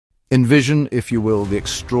Envision, if you will, the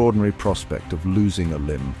extraordinary prospect of losing a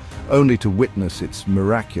limb, only to witness its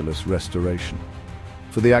miraculous restoration.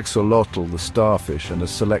 For the axolotl, the starfish, and a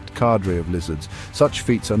select cadre of lizards, such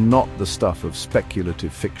feats are not the stuff of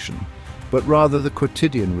speculative fiction, but rather the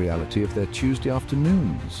quotidian reality of their Tuesday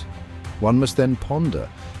afternoons. One must then ponder,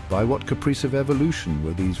 by what caprice of evolution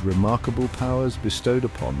were these remarkable powers bestowed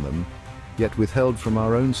upon them, yet withheld from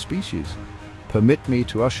our own species? Permit me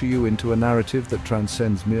to usher you into a narrative that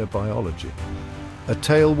transcends mere biology. A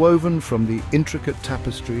tale woven from the intricate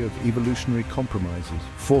tapestry of evolutionary compromises,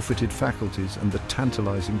 forfeited faculties, and the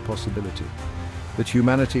tantalizing possibility that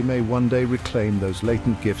humanity may one day reclaim those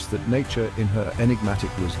latent gifts that nature, in her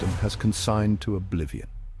enigmatic wisdom, has consigned to oblivion.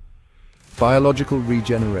 Biological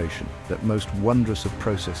regeneration, that most wondrous of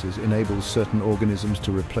processes, enables certain organisms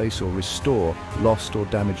to replace or restore lost or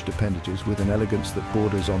damaged appendages with an elegance that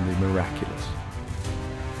borders on the miraculous.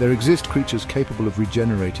 There exist creatures capable of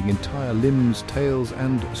regenerating entire limbs, tails,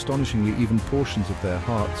 and, astonishingly, even portions of their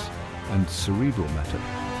hearts and cerebral matter.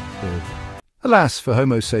 Alas, for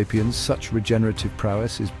Homo sapiens, such regenerative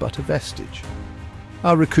prowess is but a vestige.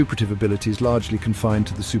 Our recuperative ability is largely confined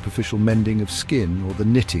to the superficial mending of skin or the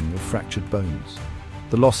knitting of fractured bones.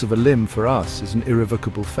 The loss of a limb for us is an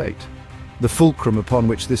irrevocable fate. The fulcrum upon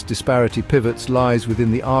which this disparity pivots lies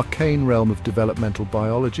within the arcane realm of developmental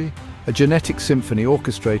biology, a genetic symphony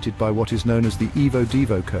orchestrated by what is known as the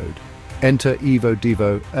Evo-Devo code. Enter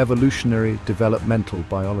Evo-Devo, evolutionary developmental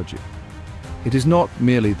biology. It is not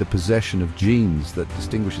merely the possession of genes that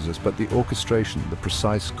distinguishes us, but the orchestration, the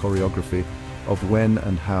precise choreography of when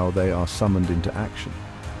and how they are summoned into action.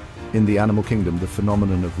 In the animal kingdom, the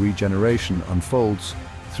phenomenon of regeneration unfolds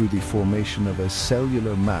through the formation of a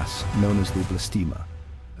cellular mass known as the blastema,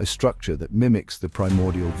 a structure that mimics the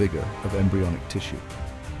primordial vigor of embryonic tissue.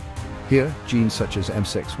 Here, genes such as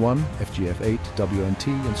MSEX1, FGF8, WNT,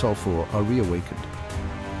 and SOL4 are reawakened,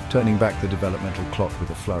 turning back the developmental clock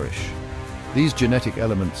with a flourish. These genetic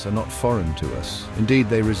elements are not foreign to us. Indeed,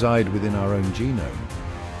 they reside within our own genome.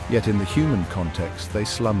 Yet in the human context, they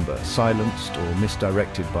slumber, silenced or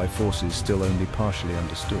misdirected by forces still only partially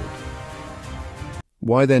understood.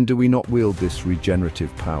 Why then do we not wield this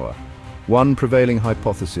regenerative power? One prevailing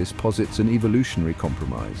hypothesis posits an evolutionary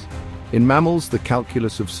compromise. In mammals, the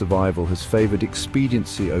calculus of survival has favored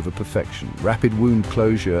expediency over perfection. Rapid wound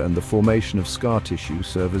closure and the formation of scar tissue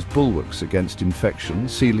serve as bulwarks against infection,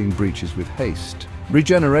 sealing breaches with haste.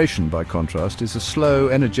 Regeneration, by contrast, is a slow,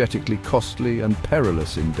 energetically costly and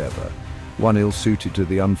perilous endeavor, one ill-suited to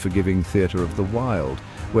the unforgiving theater of the wild,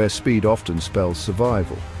 where speed often spells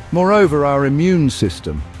survival. Moreover, our immune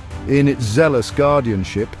system, in its zealous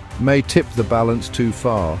guardianship, may tip the balance too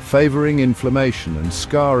far, favoring inflammation and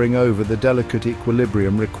scarring over the delicate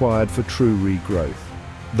equilibrium required for true regrowth.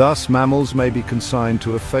 Thus, mammals may be consigned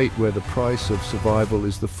to a fate where the price of survival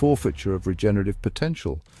is the forfeiture of regenerative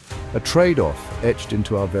potential, a trade-off etched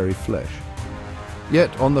into our very flesh.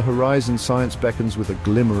 Yet, on the horizon, science beckons with a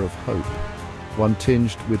glimmer of hope, one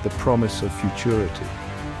tinged with the promise of futurity.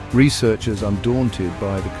 Researchers, undaunted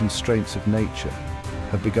by the constraints of nature,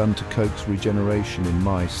 have begun to coax regeneration in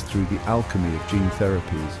mice through the alchemy of gene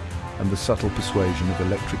therapies and the subtle persuasion of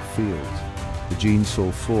electric fields. The gene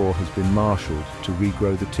SOL4 has been marshaled to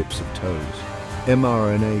regrow the tips of toes.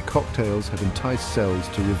 mRNA cocktails have enticed cells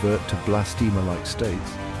to revert to blastema-like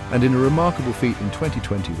states, and in a remarkable feat in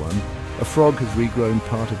 2021, a frog has regrown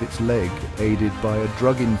part of its leg, aided by a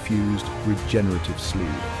drug-infused regenerative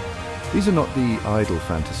sleeve. These are not the idle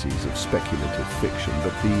fantasies of speculative fiction,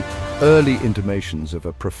 but the early intimations of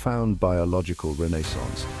a profound biological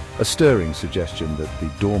renaissance, a stirring suggestion that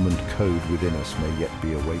the dormant code within us may yet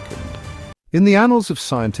be awakened. In the annals of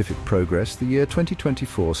scientific progress, the year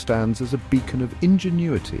 2024 stands as a beacon of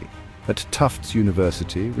ingenuity. At Tufts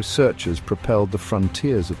University, researchers propelled the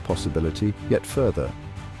frontiers of possibility yet further.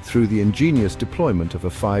 Through the ingenious deployment of a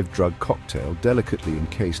 5-drug cocktail delicately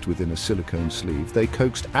encased within a silicone sleeve, they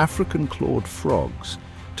coaxed African-clawed frogs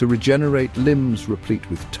to regenerate limbs replete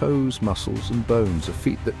with toes, muscles, and bones, a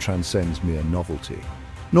feat that transcends mere novelty.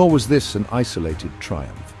 Nor was this an isolated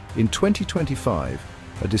triumph. In 2025,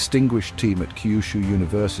 a distinguished team at Kyushu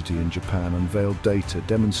University in Japan unveiled data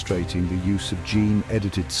demonstrating the use of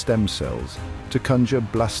gene-edited stem cells to conjure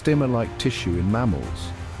blastema-like tissue in mammals.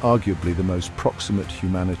 Arguably the most proximate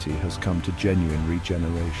humanity has come to genuine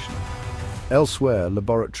regeneration. Elsewhere,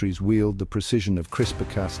 laboratories wield the precision of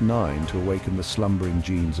CRISPR-Cas9 to awaken the slumbering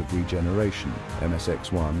genes of regeneration,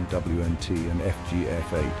 MSX1, WNT, and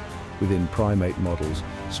FGF8, within primate models,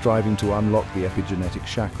 striving to unlock the epigenetic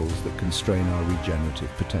shackles that constrain our regenerative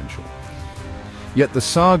potential. Yet the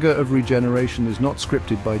saga of regeneration is not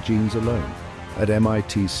scripted by genes alone. At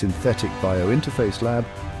MIT's Synthetic Biointerface Lab,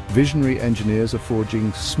 visionary engineers are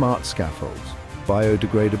forging smart scaffolds,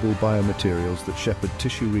 biodegradable biomaterials that shepherd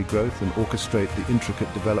tissue regrowth and orchestrate the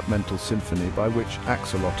intricate developmental symphony by which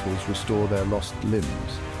axolotls restore their lost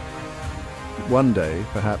limbs. One day,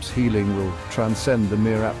 perhaps healing will transcend the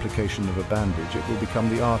mere application of a bandage. It will become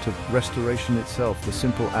the art of restoration itself, the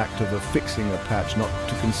simple act of affixing a patch not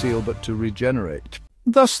to conceal but to regenerate.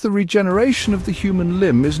 Thus, the regeneration of the human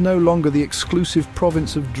limb is no longer the exclusive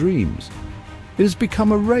province of dreams. It has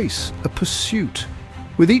become a race, a pursuit.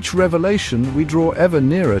 With each revelation, we draw ever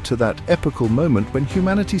nearer to that epical moment when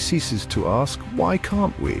humanity ceases to ask, why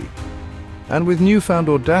can't we? And with newfound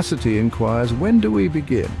audacity inquires, when do we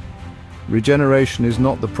begin? Regeneration is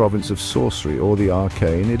not the province of sorcery or the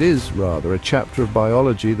arcane. It is, rather, a chapter of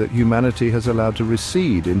biology that humanity has allowed to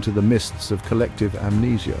recede into the mists of collective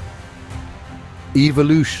amnesia.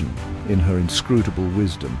 Evolution, in her inscrutable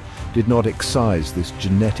wisdom, did not excise this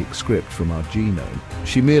genetic script from our genome.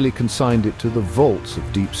 She merely consigned it to the vaults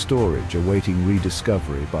of deep storage, awaiting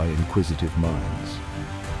rediscovery by inquisitive minds.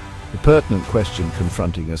 The pertinent question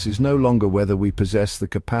confronting us is no longer whether we possess the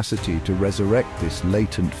capacity to resurrect this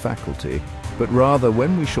latent faculty, but rather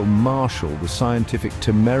when we shall marshal the scientific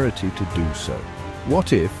temerity to do so.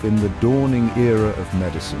 What if, in the dawning era of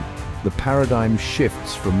medicine, the paradigm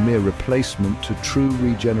shifts from mere replacement to true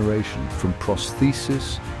regeneration, from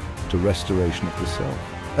prosthesis to restoration of the self?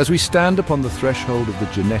 As we stand upon the threshold of the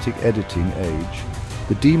genetic editing age,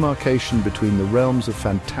 the demarcation between the realms of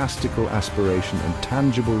fantastical aspiration and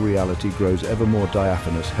tangible reality grows ever more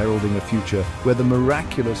diaphanous, heralding a future where the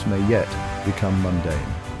miraculous may yet become mundane.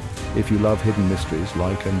 If you love hidden mysteries,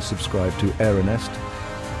 like and subscribe to EraNest.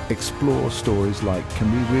 Explore stories like,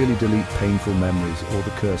 can we really delete painful memories or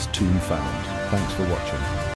the cursed tomb found? Thanks for watching.